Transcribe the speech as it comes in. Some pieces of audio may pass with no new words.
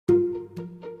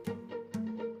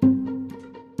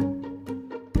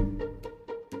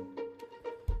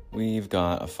We've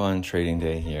got a fun trading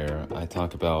day here. I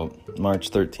talk about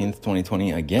March 13th,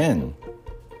 2020 again.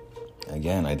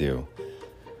 I do.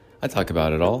 I talk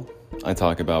about it all. I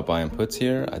talk about buying puts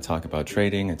here. I talk about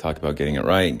trading. I talk about getting it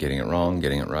right, getting it wrong,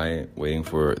 getting it right, waiting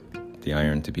for the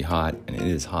iron to be hot, and it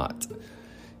is hot.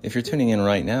 If you're tuning in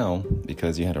right now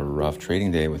because you had a rough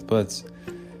trading day with puts,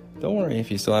 don't worry if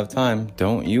you still have time.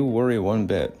 Don't you worry one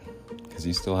bit because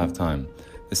you still have time.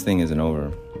 This thing isn't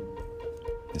over.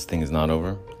 This thing is not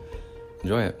over.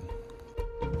 Enjoy it.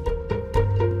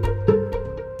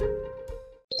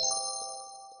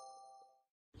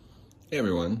 Hey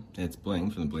everyone, it's Bling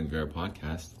from the Bling Vera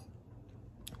podcast.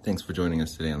 Thanks for joining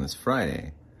us today on this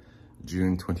Friday,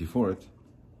 June 24th,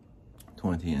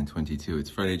 2022. It's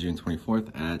Friday, June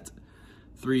 24th at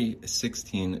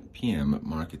 3:16 p.m.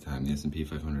 market time. The S&P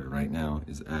 500 right now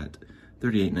is at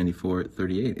 38.94.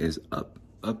 38 is up.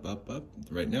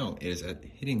 Right now it is at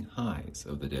hitting highs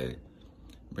of the day.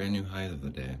 Brand new highs of the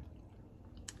day.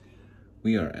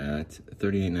 We are at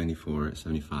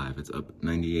 38.94.75. It's up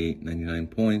 99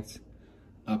 points,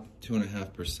 up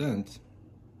 2.5%.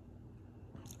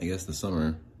 I guess that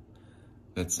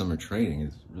summer trading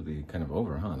is really kind of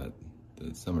over, huh?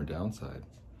 The summer downside.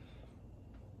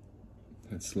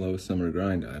 That slow summer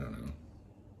grind, I don't know.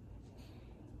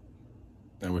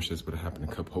 I wish this would have happened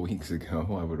a couple of weeks ago.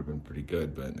 I would have been pretty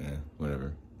good, but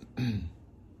whatever.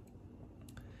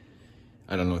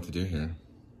 I don't know what to do here.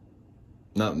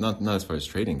 Not as far as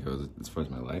trading goes. As far as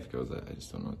my life goes, I just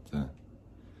don't know what to...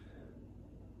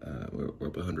 We're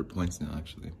up 100 points now,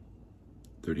 actually.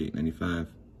 38.95.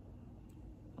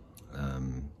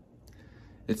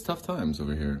 It's tough times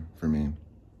over here for me.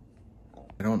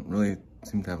 I don't really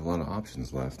seem to have a lot of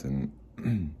options left, and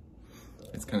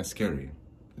it's kind of scary.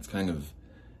 It's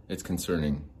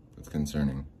concerning. It's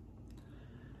concerning.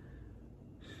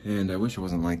 And I wish it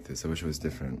wasn't like this. I wish it was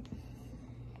different.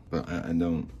 But I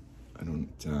don't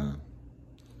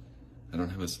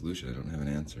have a solution. I don't have an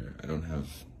answer.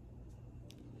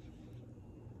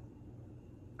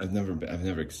 I've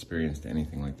never experienced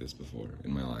anything like this before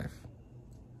in my life.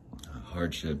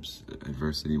 Hardships,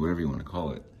 adversity, whatever you want to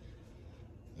call it.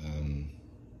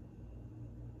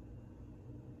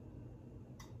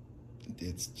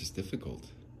 It's just difficult.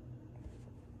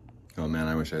 Oh man,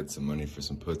 I wish I had some money for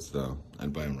some puts though.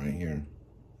 I'd buy them right here.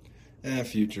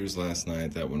 Futures last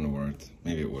night, that wouldn't have worked.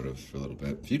 Maybe it would have for a little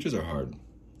bit. Futures are hard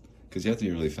because you have to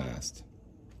be really fast.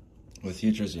 With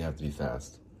futures, you have to be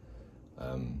fast.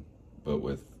 But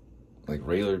with like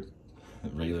regular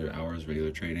hours, regular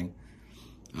trading,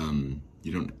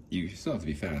 you still have to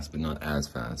be fast, but not as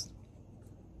fast.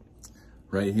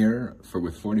 Right here,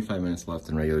 with 45 minutes left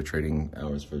in regular trading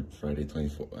hours for Friday,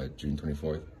 June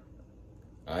 24th,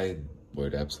 I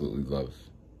would absolutely love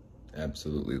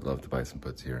to buy some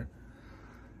puts here.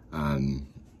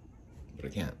 But I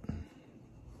can't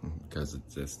because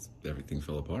it's just everything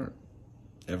fell apart.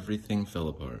 Everything fell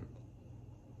apart.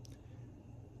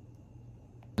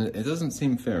 It doesn't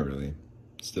seem fair, really.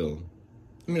 Still,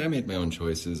 I mean, I made my own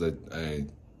choices. I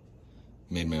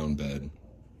made my own bed.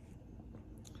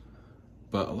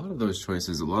 But a lot of those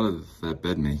choices, a lot of that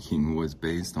bed making was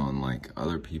based on like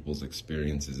other people's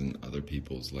experiences and other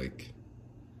people's like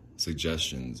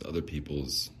suggestions, other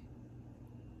people's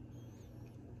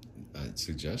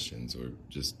suggestions, or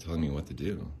just telling me what to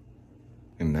do.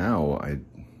 And now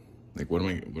what am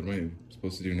I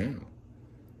supposed to do now?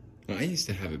 I used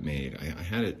to have it made. I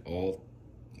had it all.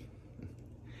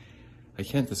 I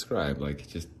can't describe like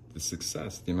just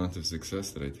the amount of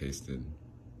success that I tasted.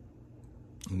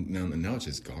 Now it's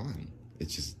just gone.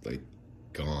 It's just like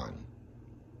gone.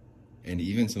 And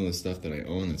even some of the stuff that I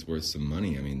own that's worth some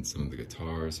money, I mean, some of the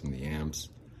guitars, some of the amps,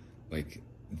 like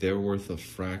they're worth a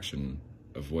fraction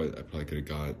of what I probably could have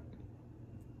got,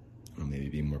 or maybe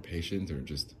being more patient, or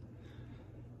just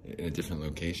in a different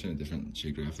location, a different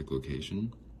geographic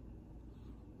location,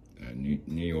 New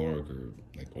York or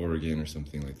like Oregon or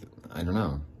something like that. I don't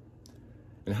know.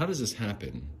 And how does this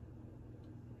happen?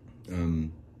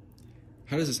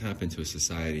 How does this happen to a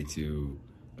society, to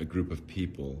a group of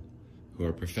people who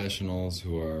are professionals,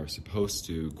 who are supposed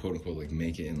to, quote unquote, like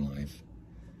make it in life,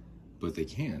 but they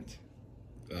can't?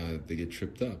 They get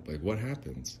tripped up. Like, what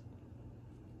happens?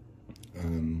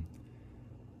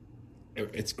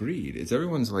 It's greed. It's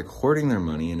everyone's like hoarding their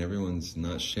money, and everyone's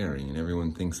not sharing, and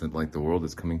everyone thinks that like the world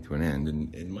is coming to an end,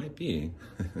 and it might be.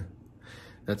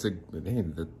 That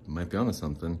might be onto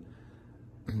something.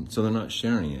 So they're not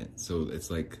sharing it. So it's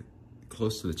like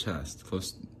close to the chest,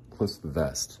 close to the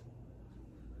vest.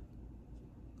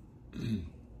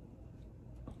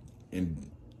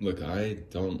 And look, I'm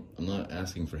not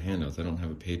asking for handouts. I don't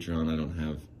have a Patreon. I don't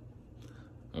have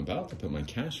I'm about to put my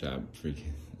Cash App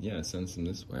send some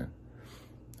this way.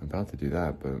 I'm about to do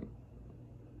that, but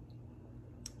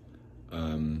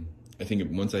I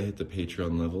think once I hit the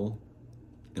Patreon level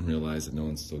and realize that no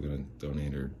one's still gonna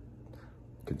donate or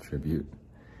contribute,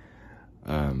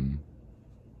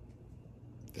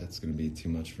 that's gonna be too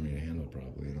much for me to handle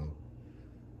probably,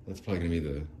 That's probably gonna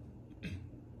be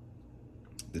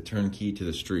the turnkey to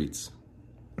the streets.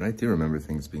 But I do remember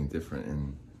things being different,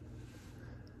 and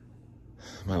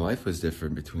my life was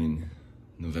different between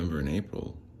November and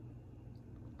April.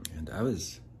 And I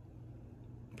was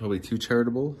probably too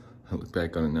charitable. I look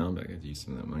back on it now, but I got to use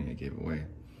some of that money I gave away.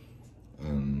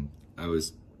 I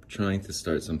was trying to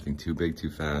start something too big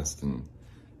too fast, and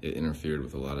it interfered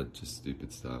with a lot of just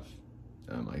stupid stuff.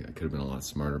 I could have been a lot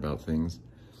smarter about things.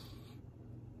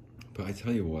 But I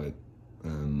tell you what,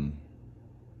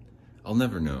 I'll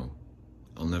never know.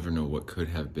 I'll never know what could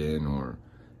have been, or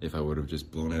if I would have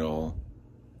just blown it all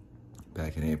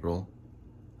back in April.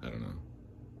 I don't know.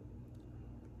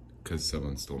 Because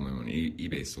someone stole my money.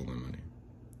 eBay stole my money.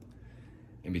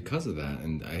 And because of that,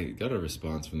 and I got a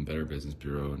response from the Better Business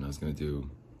Bureau, and I was going to do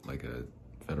like a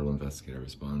federal investigator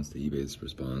response to eBay's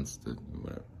response to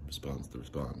whatever, response to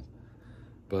response.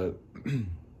 But, and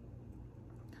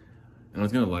I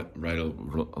was going to write a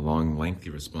long, lengthy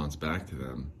response back to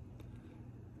them.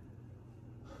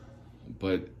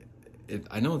 But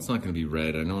I know it's not going to be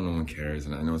read, I know no one cares,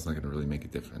 and I know it's not going to really make a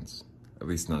difference. At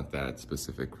least not that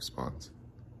specific response.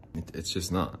 It's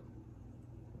just not.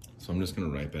 So I'm just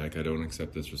going to write back, I don't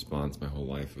accept this response, my whole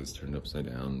life was turned upside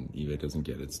down, eBay doesn't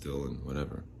get it still, and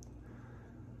whatever.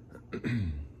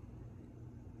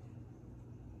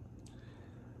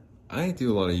 I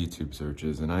do a lot of YouTube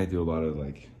searches, and I do a lot of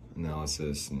like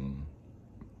analysis and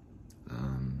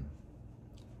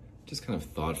just kind of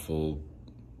thoughtful,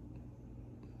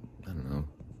 I don't know,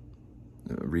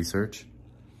 research.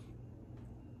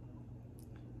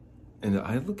 And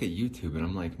I look at YouTube and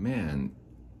I'm like, man,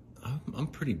 I'm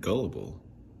pretty gullible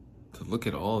to look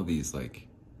at all of these, like,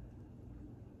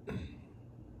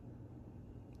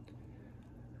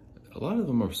 a lot of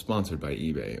them are sponsored by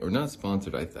eBay, or not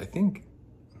sponsored. I think,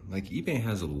 like, eBay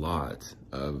has a lot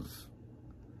of,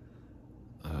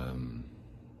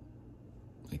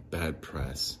 like, bad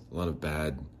press, a lot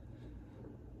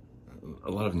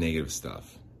of negative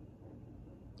stuff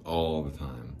all the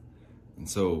time. And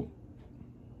so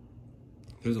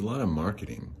there's a lot of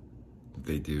marketing that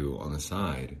they do on the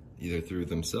side, either through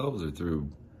themselves or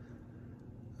through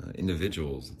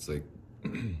individuals. It's like,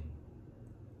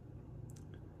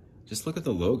 just look at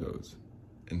the logos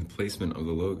and the placement of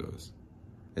the logos.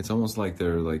 It's almost like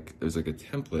there's like a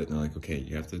template, and they're like, okay,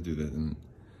 you have to do that. And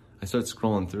I start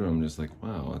scrolling through, I'm just like,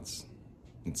 wow, it's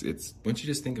once you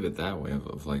just think of it that way,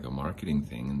 of like a marketing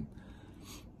thing, and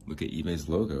look at eBay's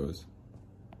logos.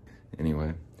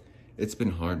 Anyway, it's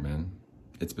been hard, man.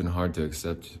 It's been hard to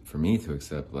accept, for me to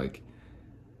accept, like,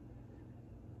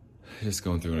 just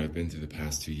going through what I've been through the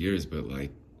past 2 years, but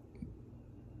like,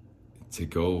 to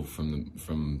go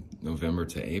from November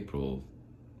to April,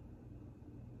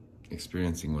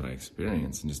 experiencing what I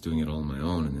experienced and just doing it all on my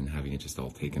own, and then having it just all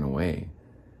taken away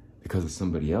because of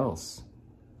somebody else.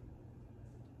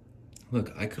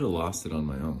 Look, I could have lost it on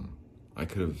my own. I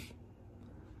could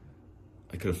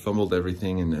have fumbled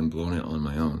everything and blown it on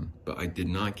my own, but I did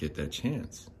not get that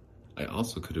chance. I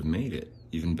also could have made it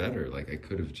even better. Like, I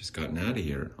could have just gotten out of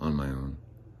here on my own.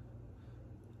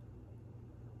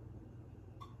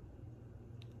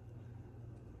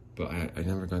 But I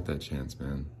never got that chance,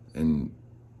 man. And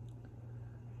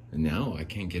now I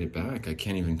can't get it back. I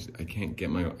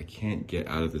can't get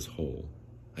out of this hole.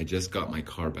 I just got my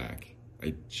car back.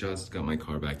 I just got my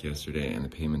car back yesterday, and the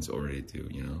payment's already due,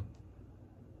 you know?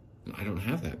 And I don't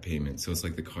have that payment, so it's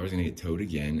like the car's gonna get towed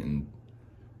again, and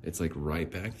it's like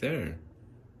right back there.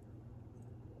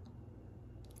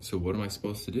 So what am I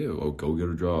supposed to do? Oh, go get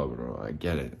a job. Or, I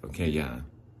get it. Okay, yeah.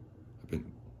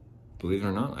 Believe it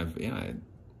or not,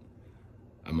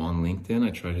 I'm on LinkedIn.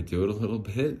 I try to do it a little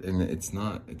bit, and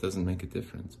it doesn't make a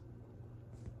difference.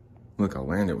 Look, I'll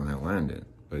land it when I land it,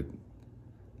 but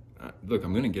look,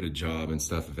 I'm gonna get a job and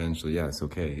stuff eventually. Yeah, it's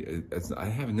okay. I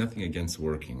have nothing against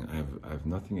working. I have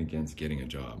nothing against getting a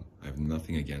job. I have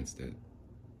nothing against it,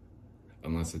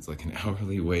 unless it's like an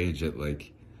hourly wage at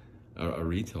like a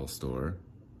retail store.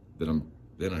 Then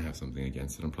I have something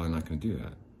against it. I'm probably not gonna do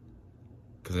that,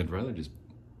 because I'd rather just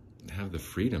have the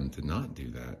freedom to not do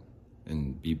that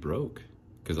and be broke,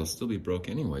 because I'll still be broke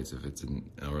anyways if it's an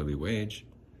hourly wage.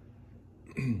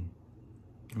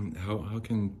 How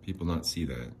can people not see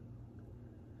that?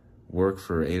 Work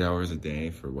for 8 hours a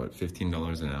day for what,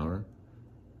 $15 an hour?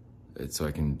 So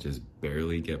I can just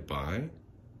barely get by?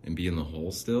 and be in the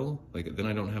hole still, like, then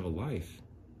I don't have a life.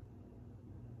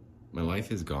 My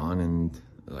life is gone, and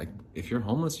like, if you're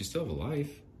homeless, you still have a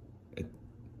life.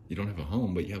 You don't have a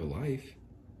home, but you have a life.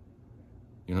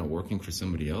 You're not working for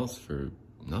somebody else for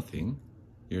nothing.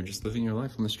 You're just living your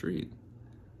life on the street.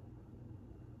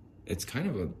 It's kind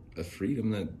of a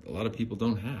freedom that a lot of people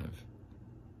don't have.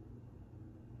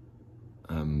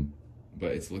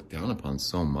 But it's looked down upon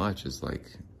so much. It's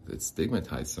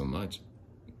stigmatized so much.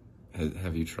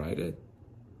 Have you tried it?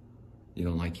 You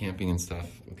don't like camping and stuff?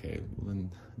 Okay, well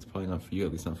then it's probably not for you,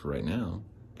 at least not for right now.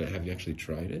 But have you actually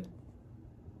tried it?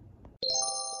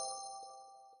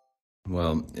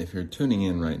 Well, if you're tuning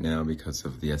in right now because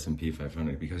of the S&P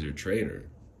 500, because you're a trader,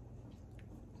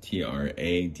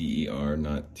 Trader,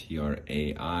 not Traitor.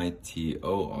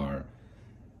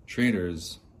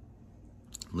 Traders,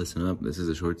 listen up. This is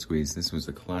a short squeeze. This was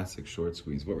a classic short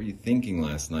squeeze. What were you thinking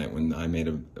last night when I made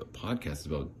a podcast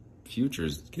about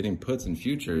futures, getting puts in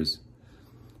futures?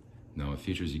 No, with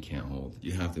futures you can't hold.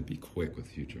 You have to be quick with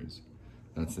futures.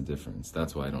 That's the difference.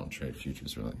 That's why I don't trade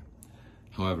futures, really.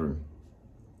 However,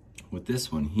 with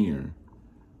this one here,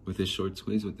 with this short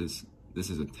squeeze, with this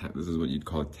is what you'd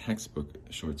call a textbook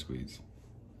short squeeze.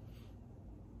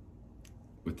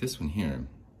 With this one here,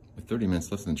 with 30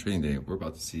 minutes left in the trading day, we're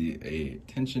about to see a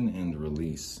tension and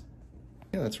release.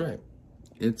 Yeah, that's right.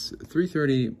 It's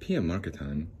 3:30 p.m. market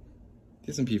time.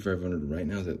 The S&P 500 right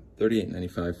now is at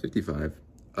 38.95.55,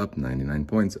 up 99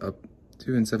 points, up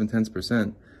 2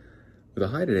 7/10%. With a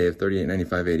high today of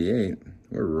 38.95.88,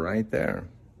 we're right there.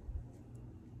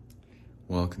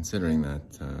 Well, considering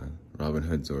that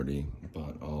Robinhood's already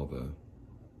bought all the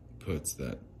puts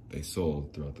that they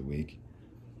sold throughout the week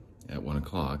at 1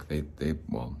 o'clock,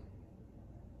 well,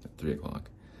 at 3 o'clock,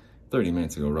 30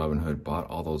 minutes ago, Robinhood bought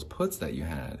all those puts that you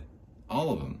had.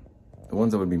 All of them. The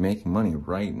ones that would be making money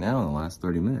right now in the last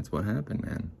 30 minutes. What happened,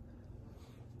 man?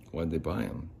 Why'd they buy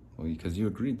them? Well, because you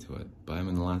agreed to it. Buy them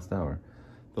in the last hour.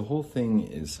 The whole thing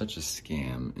is such a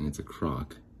scam, and it's a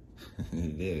crock.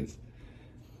 It is.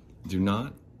 Do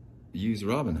not use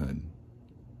Robinhood,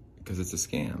 because it's a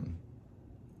scam.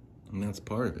 And that's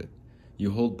part of it.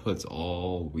 You hold puts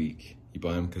all week. You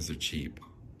buy them because they're cheap.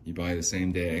 You buy the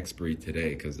same day expiry today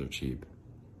because they're cheap.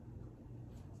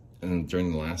 And then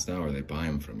during the last hour, they buy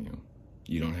them from you.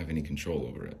 You don't have any control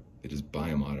over it. They just buy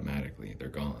them automatically. They're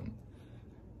gone.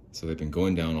 So they've been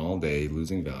going down all day,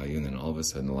 losing value, and then all of a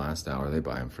sudden, the last hour, they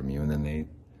buy them from you, and then they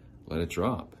let it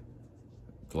drop.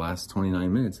 The last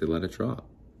 29 minutes, they let it drop.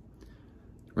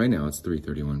 Right now, it's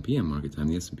 3:31 p.m. market time.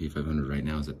 The S&P 500 right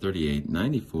now is at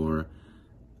 38.94,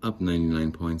 up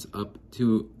 99 points, up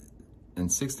 2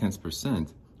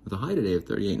 6/10%. With a high today of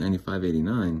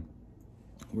 38.95.89,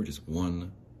 we're just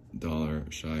 $1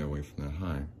 shy away from that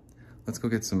high. Let's go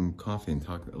get some coffee and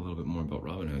talk a little bit more about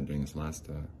Robinhood during this last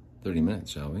 30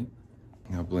 minutes, shall we?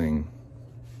 Now, bling.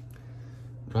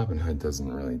 Robinhood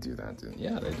doesn't really do that, do they?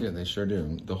 Yeah, they do. They sure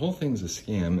do. The whole thing's a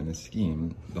scam and a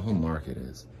scheme. The whole market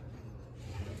is.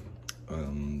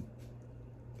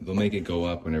 They'll make it go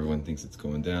up when everyone thinks it's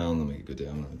going down. They'll make it go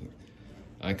down.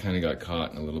 I kind of got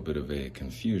caught in a little bit of a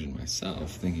confusion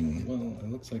myself, thinking, well,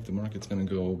 it looks like the market's going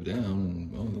to go down,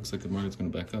 and well, it looks like the market's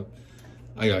going to back up.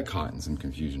 I got caught in some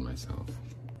confusion myself.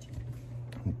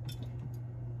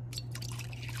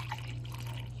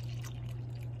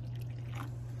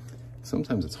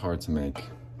 Sometimes it's hard to make.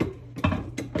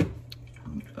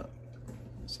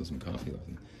 Still some coffee left.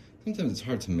 Sometimes it's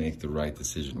hard to make the right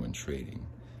decision when trading.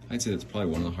 I'd say that's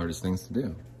probably one of the hardest things to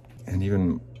do. And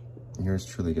even yours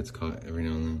truly gets caught every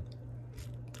now and then.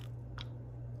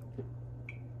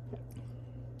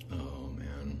 Oh,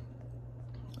 man.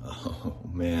 Oh,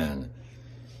 man.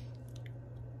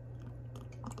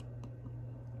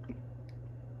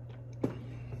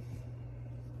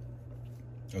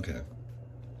 Okay.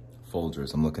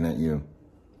 Folgers, I'm looking at you.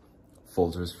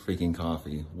 Folgers freaking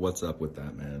coffee. What's up with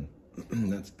that, man?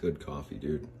 That's good coffee,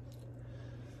 dude.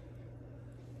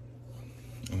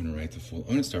 I'm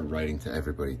gonna start writing to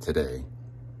everybody today.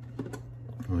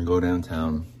 I'm gonna go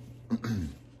downtown,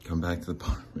 come back to the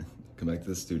apartment, come back to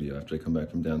the studio after I come back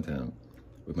from downtown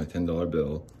with my $10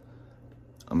 bill.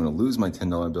 I'm gonna lose my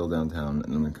 $10 bill downtown,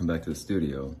 and I'm gonna come back to the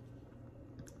studio,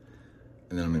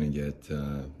 and then I'm gonna get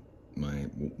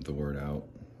the word out.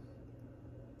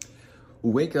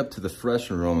 Wake up to the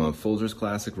fresh aroma of Folgers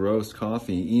Classic Roast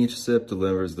coffee. Each sip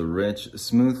delivers the rich,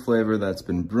 smooth flavor that's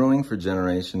been brewing for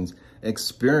generations.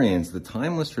 Experience the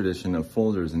timeless tradition of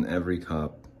Folgers in every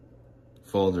cup.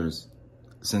 Folgers,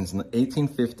 since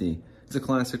 1850, is a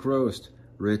classic roast,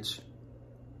 rich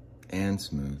and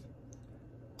smooth.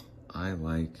 I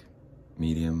like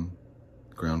medium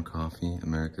ground coffee,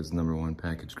 America's #1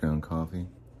 packaged ground coffee.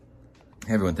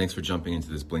 Hey everyone, thanks for jumping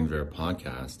into this Bling Vera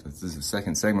podcast. This is the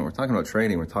second segment. We're talking about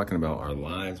trading. We're talking about our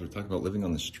lives. We're talking about living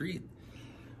on the street.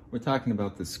 We're talking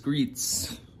about the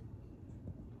streets.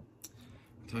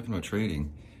 We're talking about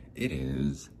trading. It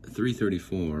is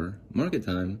 3:34 market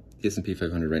time. The S&P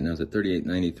 500 right now is at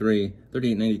 38.93,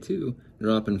 38.92.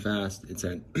 Dropping fast. It's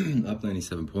at up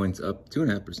 97 points, up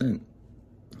 2.5%.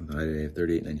 The high today of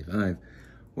 38.95.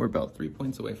 We're about 3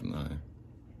 points away from the high.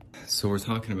 So we're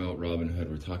talking about Robinhood.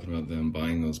 We're talking about them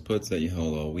buying those puts that you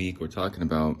held all week. We're talking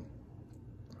about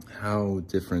how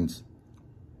different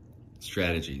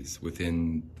strategies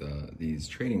within these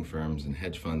trading firms and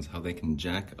hedge funds, how they can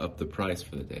jack up the price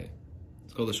for the day.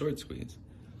 It's called a short squeeze.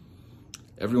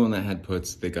 Everyone that had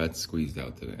puts, they got squeezed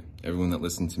out today. Everyone that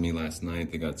listened to me last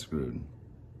night, they got screwed.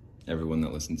 Everyone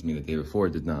that listened to me the day before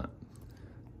did not.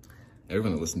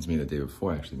 Everyone that listened to me the day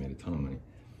before actually made a ton of money.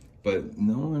 But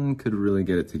no one could really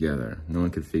get it together. No one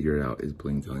could figure it out. Is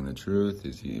Bling telling the truth?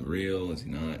 Is he real? Is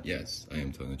he not? Yes, I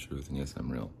am telling the truth, and yes,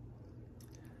 I'm real.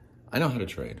 I know how to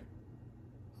trade.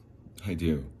 I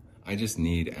do. I just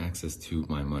need access to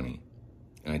my money.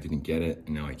 And I didn't get it,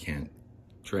 and now I can't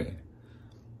trade.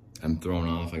 I'm thrown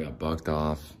off. I got bucked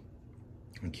off.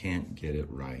 I can't get it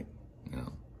right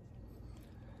now.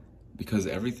 Because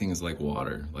everything is like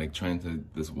water. Like trying to,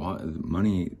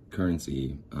 money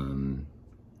currency,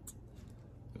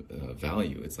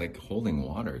 value. It's like holding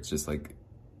water. It's just like,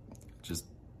 just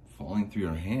falling through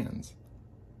your hands.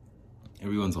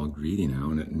 Everyone's all greedy now,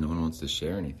 and no one wants to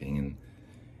share anything.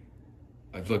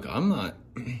 And look, I'm not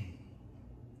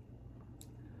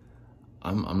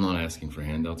asking for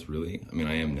handouts, really. I mean,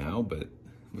 I am now, but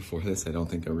before this, I don't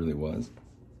think I really was.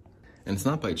 And it's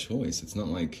not by choice. It's not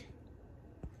like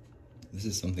this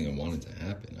is something I wanted to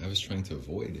happen. I was trying to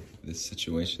avoid this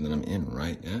situation that I'm in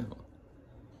right now.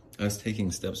 I was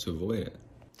taking steps to avoid it,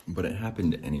 but it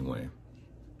happened anyway.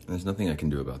 And there's nothing I can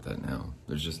do about that now.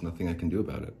 There's just nothing I can do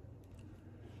about it.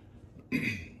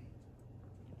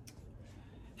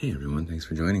 Hey everyone, thanks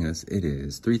for joining us. It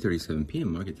is 3:37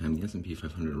 p.m. market time. The S&P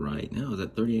 500 right now is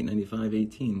at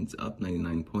 38.95.18. It's up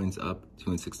 99 points, up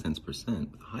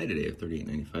 2.6%. The high today of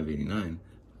 38.95.89.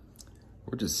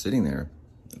 We're just sitting there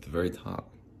at the very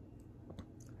top.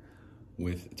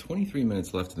 With 23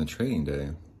 minutes left in the trading day,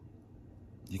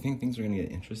 do you think things are going to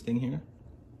get interesting here?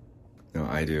 No,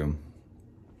 I do.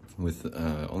 With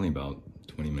only about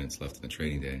 20 minutes left in the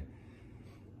trading day,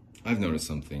 I've noticed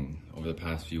something over the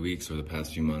past few weeks, over the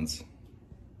past few months,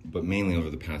 but mainly over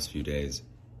the past few days.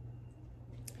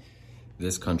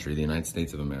 This country, the United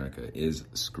States of America, is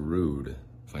screwed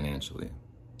financially.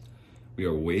 We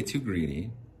are way too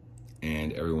greedy,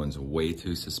 and everyone's way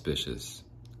too suspicious.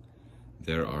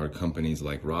 There are companies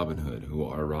like Robinhood who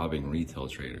are robbing retail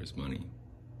traders money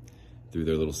through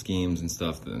their little schemes and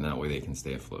stuff, and that way they can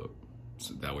stay afloat.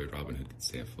 So that way Robinhood can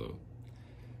stay afloat.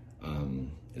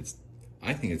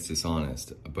 I think it's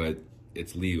dishonest, but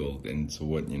it's legal, and so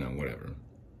whatever.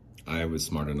 I was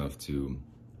smart enough to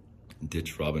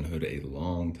ditch Robinhood a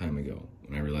long time ago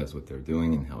when I realized what they're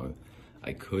doing and how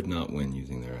I could not win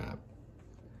using their app.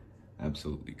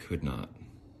 Absolutely could not.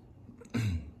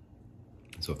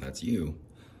 So if that's you,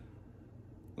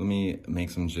 let me make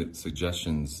some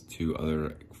suggestions to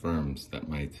other firms that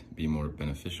might be more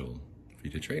beneficial for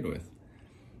you to trade with.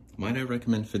 Might I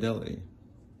recommend Fidelity?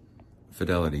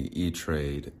 Fidelity,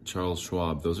 E-Trade, Charles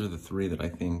Schwab, those are the three that I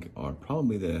think are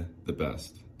probably the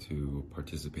best to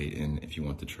participate in if you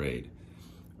want to trade.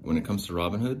 When it comes to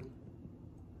Robinhood,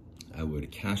 I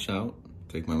would cash out,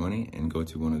 take my money, and go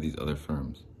to one of these other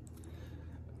firms.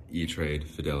 E-Trade,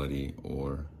 Fidelity,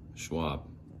 or Schwab.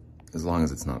 As long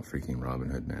as it's not freaking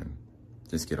Robinhood, man.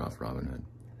 Just get off Robinhood.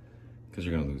 Because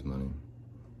you're going to lose money.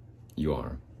 You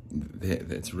are.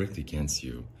 It's rigged against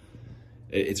you.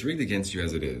 It's rigged against you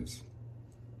as it is.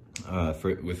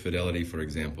 With Fidelity, for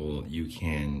example, you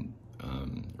can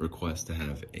request to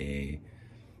have a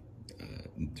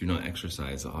do not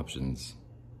exercise options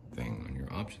thing on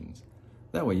your options.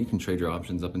 That way you can trade your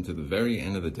options up until the very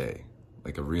end of the day,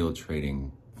 like a real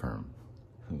trading firm,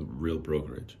 a real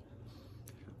brokerage.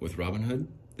 With Robinhood,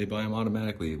 they buy them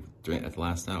automatically at the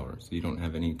last hour, so you don't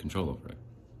have any control over it.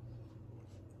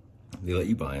 They let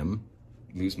you buy them,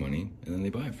 lose money, and then they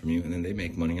buy it from you, and then they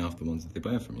make money off the ones that they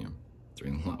buy from you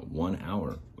during 1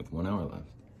 hour, with 1 hour left.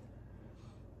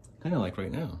 Kind of like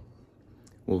right now.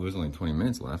 Well, there's only 20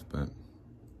 minutes left, but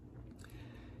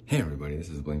hey everybody, this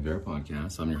is the Bling Vera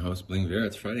podcast. I'm your host, Bling Vera.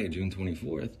 It's Friday, June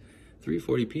 24th,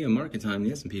 3:40 p.m. market time.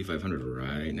 The S&P 500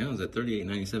 right now is at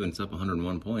 38.97. It's up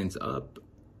 101 points, up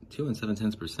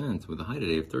 2.7% with a high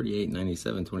today of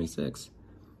 38.97.26.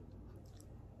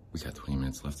 We got 20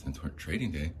 minutes left in the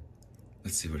trading day.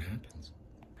 Let's see what happens.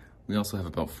 We also have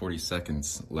about 40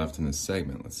 seconds left in this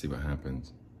segment. Let's see what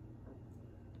happens.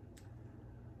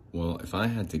 Well, if I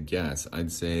had to guess,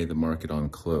 I'd say the market on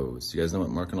close. You guys know what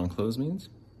market on close means?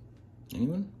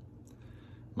 Anyone?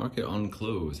 Market on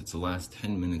close. It's the last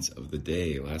 10 minutes of the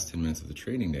day, last 10 minutes of the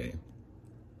trading day.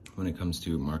 When it comes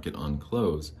to market on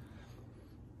close,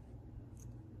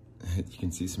 you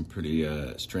can see some pretty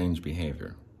strange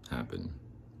behavior happen.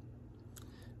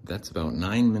 That's about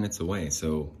 9 minutes away,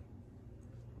 so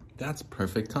that's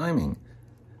perfect timing.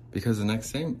 Because the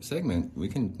next segment,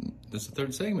 that's the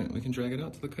third segment, we can drag it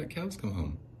out till the cows come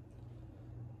home.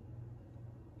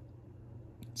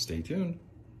 Stay tuned.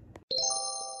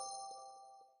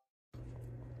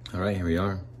 All right, here we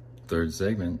are, third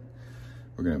segment.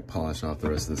 We're gonna polish off the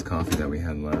rest of this coffee that we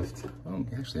had left. Oh,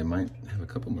 actually, I might have a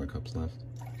couple more cups left.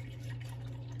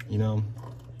 You know,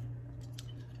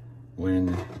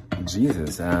 when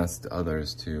Jesus asked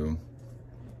others to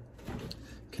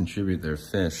contribute their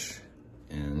fish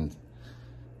and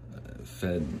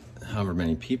fed however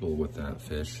many people with that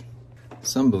fish,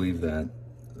 some believe that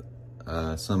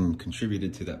some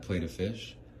contributed to that plate of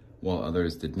fish while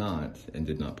others did not and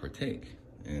did not partake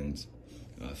and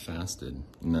fasted,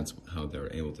 and that's how they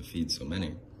were able to feed so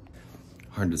many.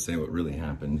 Hard to say what really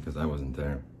happened because I wasn't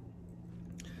there.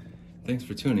 Thanks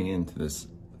for tuning in to this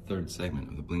third segment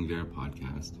of the Bling Viera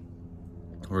podcast.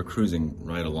 We're cruising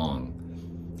right along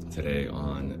today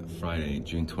on Friday,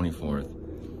 June 24th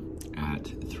at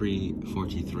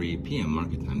 3:43 p.m.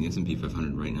 market time. The S&P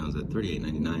 500 right now is at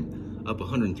 38.99, up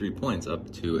 103 points, up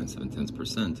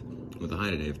 2.7%, with a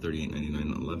high today of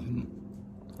 38.99.11.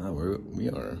 Wow, we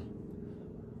are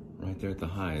right there at the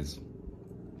highs.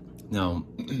 Now,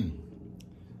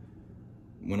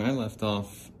 when I left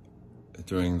off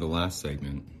during the last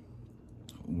segment,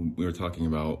 we were talking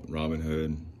about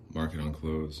Robinhood, market on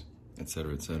close,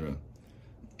 etc., etc.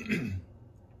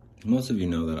 Most of you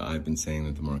know that I've been saying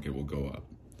that the market will go up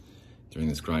during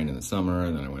this grind in the summer,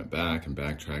 and then I went back and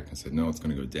backtracked and said, no, it's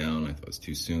going to go down. I thought it was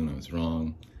too soon. I was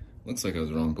wrong. Looks like I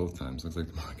was wrong both times. Looks like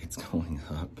the market's going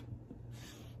up.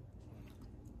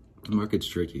 The market's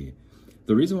tricky.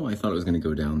 The reason why I thought it was going to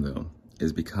go down, though,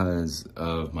 is because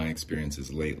of my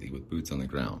experiences lately with boots on the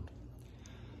ground.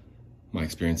 My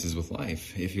experiences with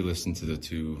life. If you listen to the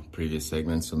two previous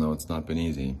segments, you'll know it's not been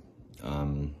easy.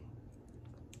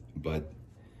 But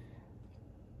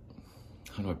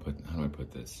how do I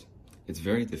put this? It's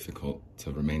very difficult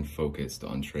to remain focused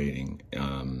on trading,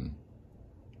 on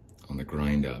the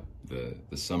grind up, the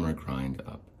summer grind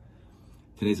up.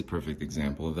 Today's a perfect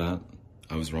example of that.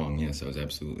 I was wrong. Yes, I was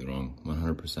absolutely wrong.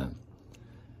 100%.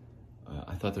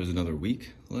 I thought there was another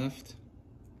week left.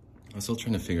 I was still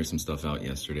trying to figure some stuff out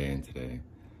yesterday and today,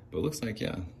 but it looks like,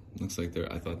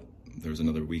 I thought there was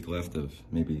another week left of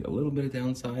maybe a little bit of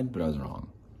downside, but I was wrong.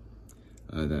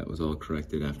 That was all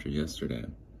corrected after yesterday.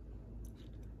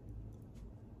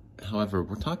 However,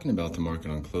 we're talking about the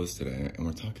market on close today, and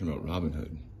we're talking about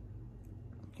Robinhood.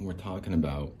 We're talking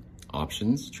about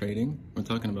options trading. We're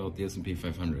talking about the S&P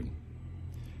 500.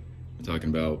 We're talking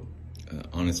about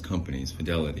honest companies,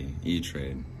 Fidelity,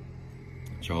 E-Trade,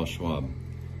 Charles Schwab,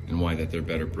 and why that they're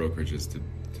better brokerages to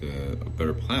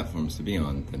better platforms to be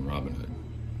on than Robinhood.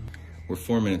 We're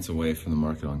 4 minutes away from the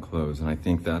market on close, and I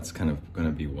think that's kind of going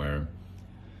to be where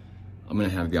I'm going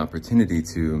to have the opportunity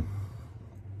to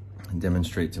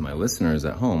demonstrate to my listeners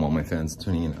at home, all my fans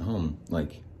tuning in at home,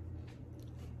 like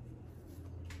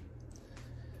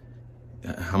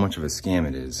how much of a scam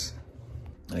it is,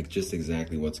 like just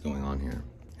exactly what's going on here.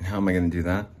 And how am I going to do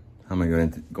that? How am I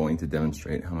going to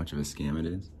demonstrate how much of a scam it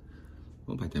is?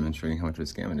 Well, by demonstrating how much of a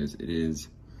scam it is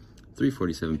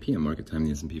 3:47 p.m. market time.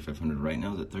 The S&P 500 right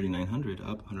now is at 3,900,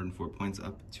 up 104 points,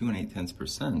 up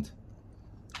 2.8%.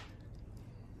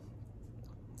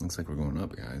 Looks like we're going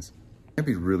up, guys. I'd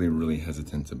be really, really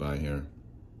hesitant to buy here.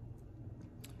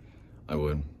 I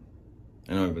would.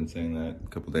 I know I've been saying that a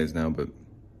couple days now, but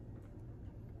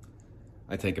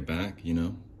I take it back, you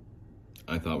know?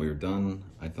 I thought we were done.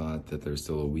 I thought that there's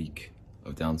still a week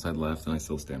of downside left, and I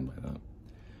still stand by that.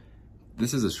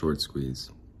 This is a short squeeze.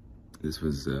 This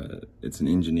was, it's an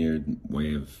engineered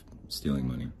way of stealing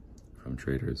money from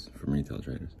traders, from retail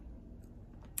traders.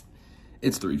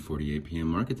 It's 3:48 p.m.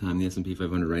 market time. The S&P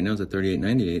 500 right now is at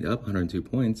 38.98, up 102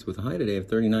 points, with a high today of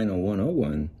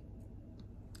 39.01.01.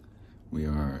 We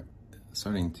are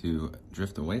starting to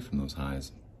drift away from those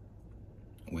highs.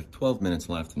 With 12 minutes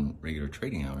left in regular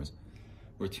trading hours,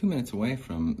 we're 2 minutes away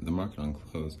from the market on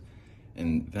close,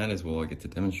 and that is what I get to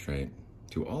demonstrate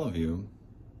to all of you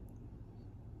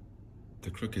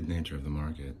the crooked nature of the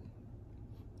market.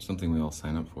 Something we all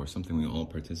sign up for, something we all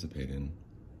participate in.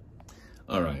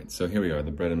 All right, so here we are,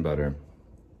 the bread and butter.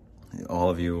 All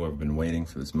of you have been waiting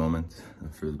for this moment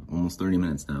for almost 30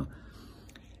 minutes now.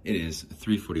 It is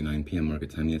 3:49 p.m.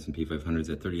 market time. The S&P 500 is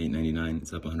at 38.99.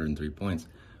 It's up 103 points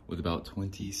with about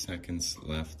 20 seconds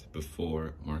left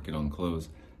before market on close.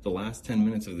 The last 10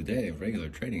 minutes of the day of regular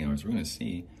trading hours, we're going to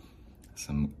see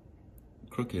some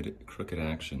crooked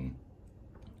action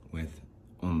with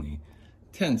only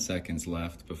 10 seconds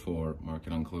left before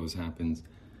market on close happens.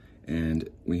 And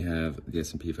we have the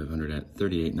S&P 500 at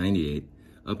 38.98,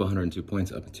 up 102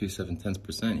 points, up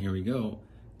 2.7%. Here we go.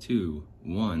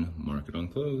 2-1 market on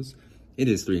close. It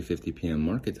is 3:50 p.m.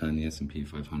 market time. The S&P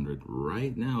 500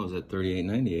 right now is at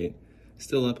 38.98,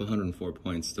 still up 104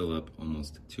 points, still up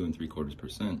almost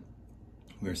 2.75%.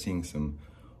 We're seeing some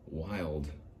wild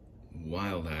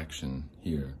action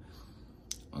here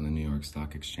on the New York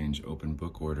Stock Exchange open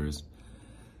book orders.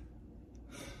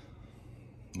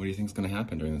 What do you think is going to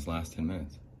happen during this last 10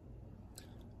 minutes?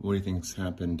 What do you think's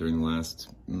happened during the last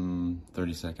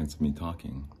 30 seconds of me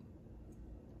talking?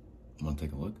 Want to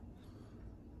take a look?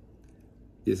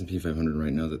 The S&P 500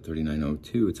 right now is at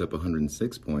 39.02. It's up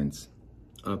 106 points,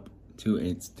 up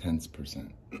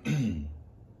 2.8%.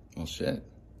 Well, shit.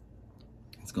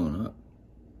 It's going up.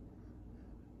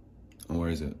 Where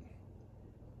is it?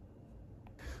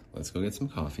 Let's go get some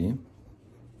coffee.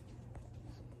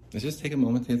 Let's just take a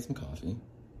moment to get some coffee.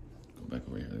 Go back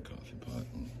over here to the coffee pot.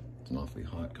 It's an awfully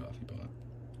hot coffee pot.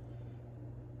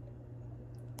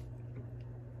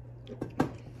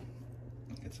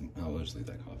 Get some. I'll just leave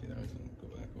that coffee there. Go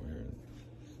back over here.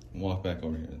 Walk back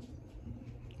over here.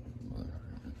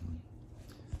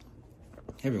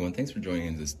 Hey everyone, thanks for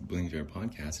joining this Bling Fair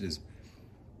podcast. It is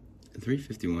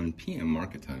 3:51 p.m.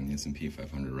 market time. The S&P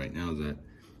 500 right now is at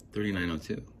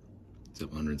 39.02. It's up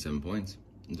 107 points.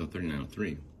 It's up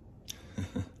 39.03.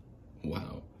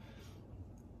 Wow.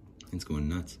 It's going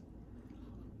nuts.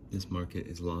 This market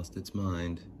has lost its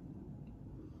mind,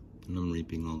 and I'm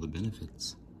reaping all the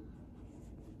benefits.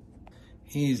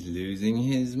 He's losing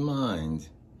his mind,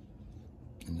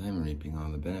 and I'm reaping all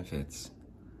the benefits.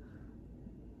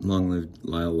 Long live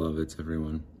Lyle Lovitz,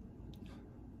 everyone.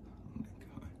 Oh my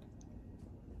God.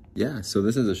 Yeah, so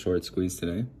this is a short squeeze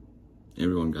today.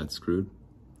 Everyone got screwed.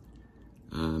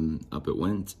 Up it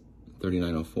went,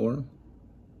 39.04.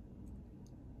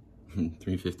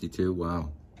 352,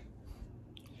 wow.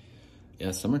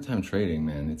 Yeah, summertime trading,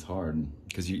 man, it's hard.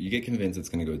 Because you get convinced it's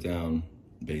going to go down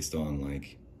based on,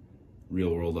 like,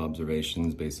 real-world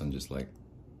observations, based on just, like,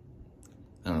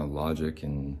 I don't know, logic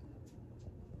and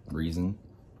reason.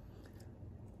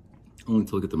 Only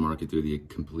to look at the market do the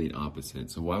complete opposite.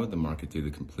 So why would the market do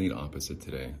the complete opposite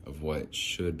today of what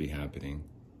should be happening?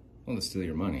 Well, to steal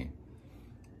your money.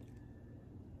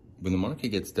 When the market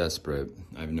gets desperate,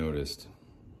 I've noticed,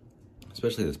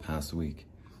 especially this past week,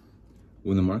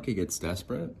 when the market gets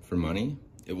desperate for money,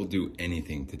 it will do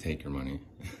anything to take your money,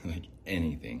 like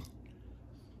anything.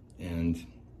 And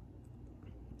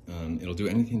it'll do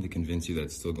anything to convince you that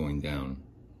it's still going down.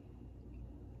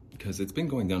 Because it's been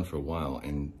going down for a while,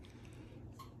 and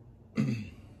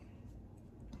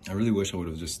I really wish I would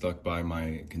have just stuck by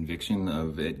my conviction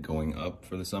of it going up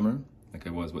for the summer, like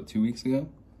I was, 2 weeks ago?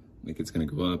 Like, it's gonna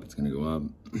go up, it's gonna go up.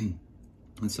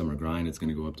 The summer grind, it's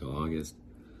gonna go up till August.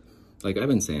 Like, I've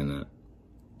been saying that.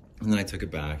 And then I took it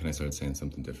back and I started saying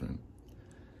something different.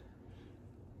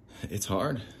 It's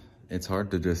hard. It's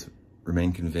hard to just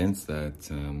remain convinced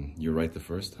that you're right the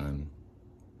first time.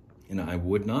 And I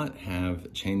would not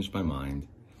have changed my mind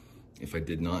if I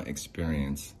did not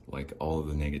experience, like, all of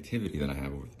the negativity that I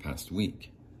have over the past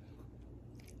week.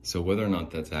 So whether or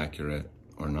not that's accurate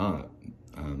or not,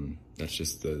 that's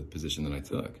just the position that I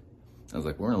took. I was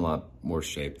like, we're in a lot more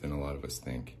shape than a lot of us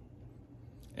think.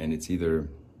 And it's either,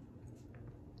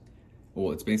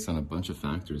 well, it's based on a bunch of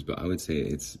factors, but I would say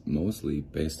it's mostly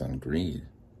based on greed.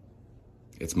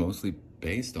 It's mostly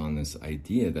based on this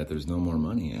idea that there's no more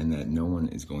money and that no one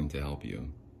is going to help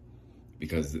you.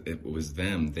 Because it was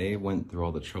them. They went through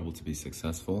all the trouble to be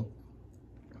successful.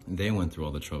 They went through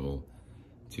all the trouble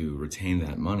to retain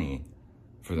that money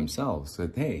for themselves.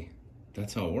 Said, hey,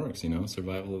 that's how it works,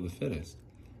 survival of the fittest.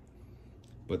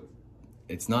 But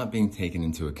it's not being taken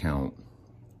into account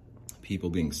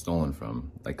people being stolen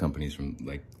from, like companies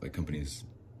like companies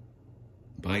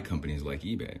by companies like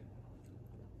eBay.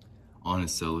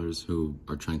 Honest sellers who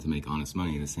are trying to make honest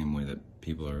money the same way that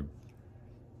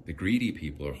the greedy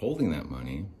people are holding that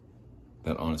money,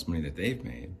 that honest money that they've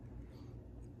made,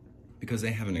 because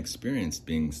they haven't experienced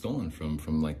being stolen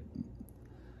from like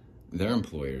their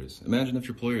employers. Imagine if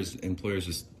your employers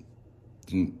just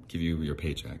didn't give you your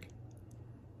paycheck.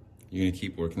 You're gonna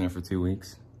keep working there for 2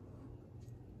 weeks?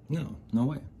 No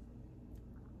way.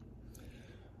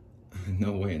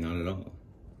 No way, not at all.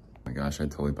 Oh my gosh,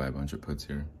 I'd totally buy a bunch of puts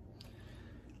here.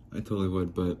 I totally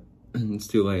would, but it's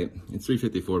too late. It's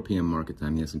 3:54 p.m. market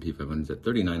time. The S&P 500 is at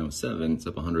 3907. It's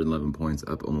up 111 points,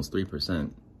 up almost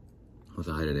 3%, with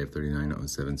a high today of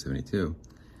 3907.72.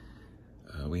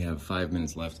 We have 5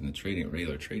 minutes left in the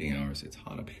regular trading hours. It's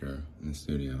hot up here in the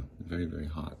studio. Very, very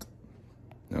hot.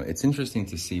 Now, it's interesting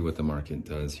to see what the market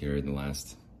does here in the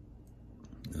last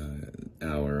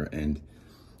hour, and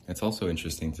it's also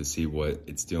interesting to see what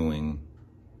it's doing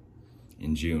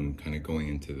in June, kind of going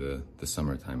into the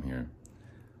summertime here.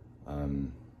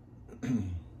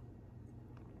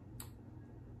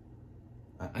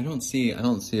 I don't see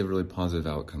a really positive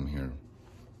outcome here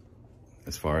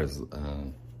as far as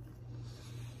the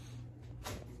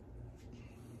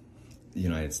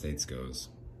United States goes.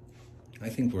 I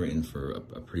think we're in for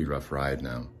a pretty rough ride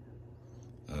now.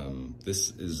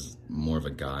 This is more of a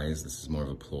guise, this is more of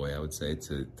a ploy, I would say,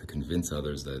 to convince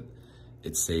others that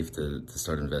it's safe to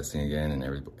start investing again, and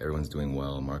everyone's doing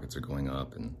well, markets are going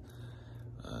up, and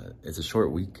it's a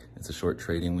short week, it's a short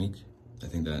trading week. I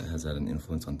think that has had an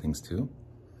influence on things too.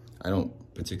 I don't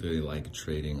particularly like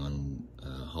trading on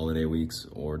holiday weeks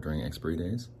or during expiry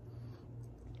days.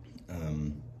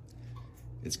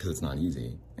 It's because it's not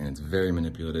easy, and it's very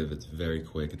manipulative, it's very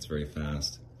quick, it's very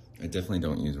fast. I definitely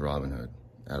don't use Robinhood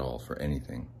at all for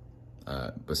anything,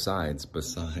 besides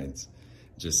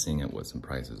just seeing at what some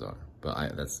prices are.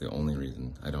 But that's the only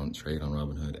reason I don't trade on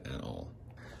Robinhood at all.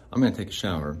 I'm gonna take a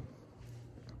shower.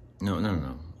 No.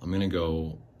 I'm gonna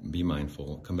go be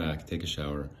mindful, come back, take a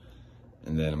shower,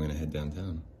 and then I'm gonna head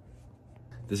downtown.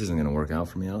 This isn't gonna work out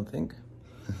for me, I don't think,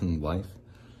 in life.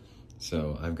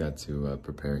 So I've got to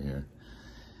prepare here.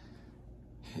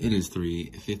 It is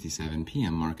 3:57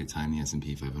 p.m. market time. The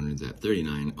S&P 500 is at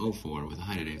 3904 with a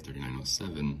high today of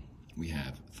 3907. We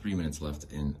have 3 minutes left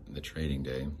in the trading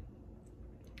day.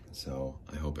 So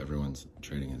I hope everyone's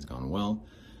trading has gone well.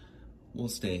 We'll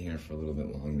stay here for a little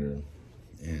bit longer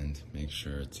and make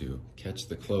sure to catch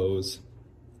the close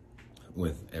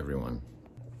with everyone.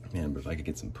 Man, but if I could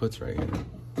get some puts right here,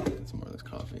 get some more of this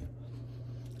coffee.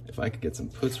 If I could get some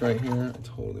puts right here, I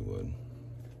totally would.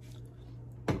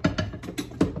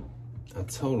 I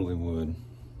totally would.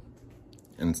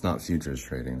 And it's not futures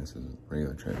trading, this is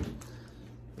regular trading.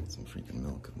 Get some freaking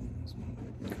milk.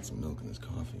 Get some milk in this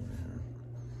coffee right here.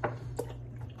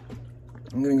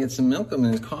 I'm gonna get some milk in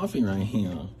this coffee right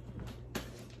here.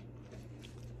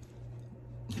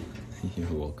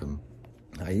 You're welcome.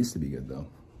 I used to be good though.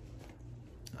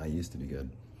 I used to be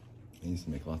good. I used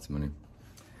to make lots of money.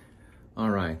 All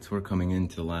right, we're coming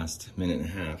into the last minute and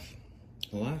a half.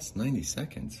 The last 90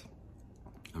 seconds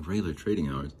of regular trading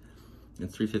hours.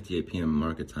 It's 3:58 p.m.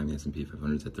 market time. The S&P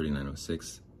 500 is at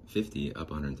 3906.50, up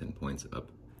 110 points, up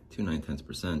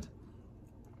 2.9%.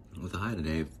 With a high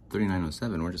today of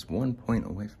 3907, we're just 1 point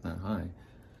away from that high.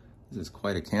 This is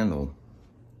quite a candle.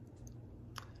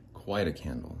 Quite a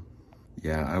candle.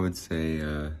 Yeah, I would say,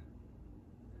 yeah,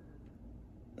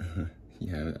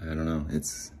 I don't know.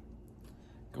 It's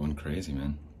going crazy,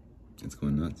 man. It's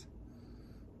going nuts.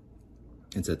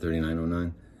 It's at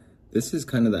 3909. This is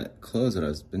kind of that close that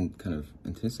I've been kind of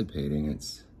anticipating.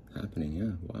 It's happening,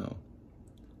 yeah, wow.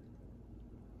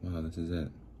 Wow, this is it.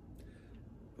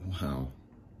 Wow.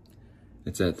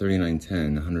 It's at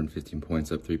 3910, 115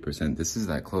 points, up 3%. This is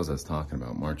that close I was talking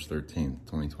about, March 13th,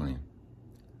 2020. You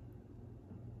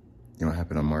know what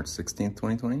happened on March 16th,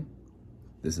 2020?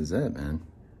 This is it, man.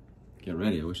 Get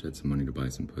ready. I wish I had some money to buy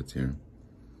some puts here.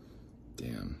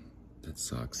 Damn, that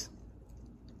sucks.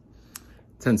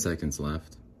 10 seconds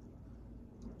left.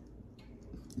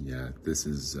 Yeah, this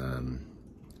is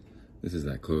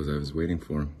that close I was waiting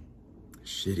for.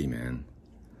 Shitty, man.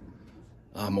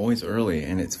 I'm always early,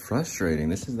 and it's frustrating.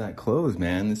 This is that close,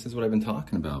 man. This is what I've been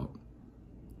talking about.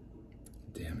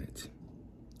 Damn it.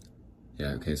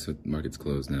 Yeah, okay, so market's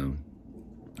closed now.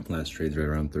 Last trade's right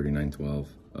around 39.12,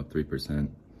 up 3%.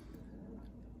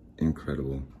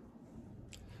 Incredible.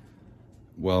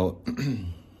 Well,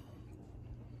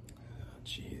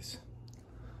 jeez.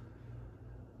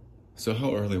 So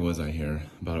how early was I here?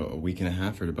 About a week and a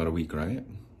half, or about a week, right?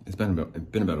 It's been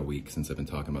about a week since I've been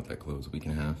talking about that close, a week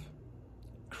and a half.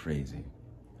 Crazy.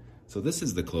 So this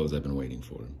is the close I've been waiting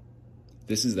for.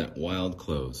 This is that wild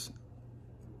close.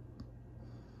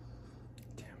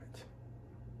 Damn it.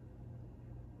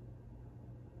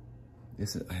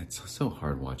 It's so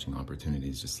hard watching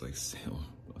opportunities just like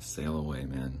sail away,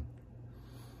 man.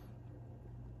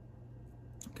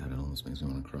 God, it almost makes me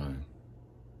want to cry.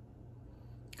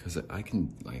 Because I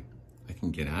can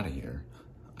get out of here.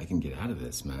 I can get out of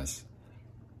this mess.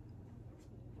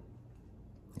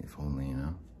 If only, you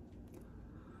know.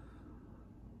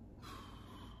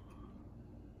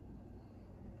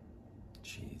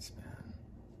 Jeez, man.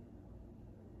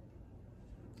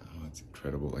 Oh, it's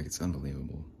incredible. Like, it's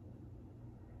unbelievable.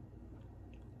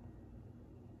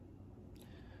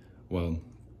 Well,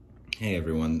 hey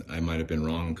everyone. I might have been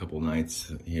wrong a couple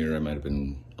nights here. I might have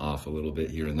been off a little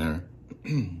bit here and there.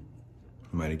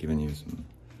 I might have given you some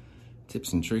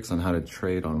tips and tricks on how to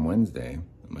trade on Wednesday.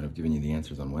 I might have given you the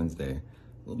answers on Wednesday.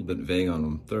 A little bit vague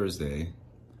on Thursday.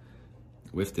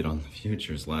 Whiffed it on the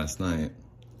futures last night.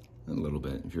 A little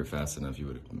bit. If you're fast enough, you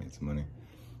would have made some money.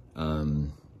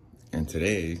 And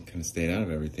today, kind of stayed out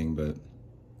of everything, but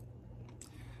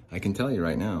I can tell you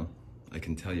right now,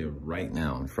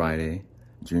 on Friday,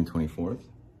 June 24th,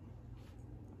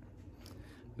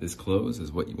 this close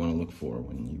is what you want to look for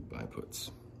when you buy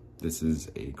puts. This is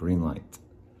a green light.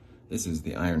 This is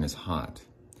the iron is hot.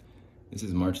 This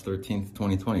is March 13th,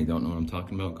 2020. Don't know what I'm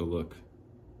talking about? Go look.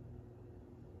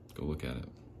 Go look at it.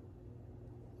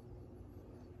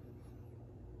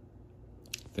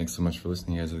 Thanks so much for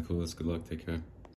listening. You guys are the coolest. Good luck. Take care.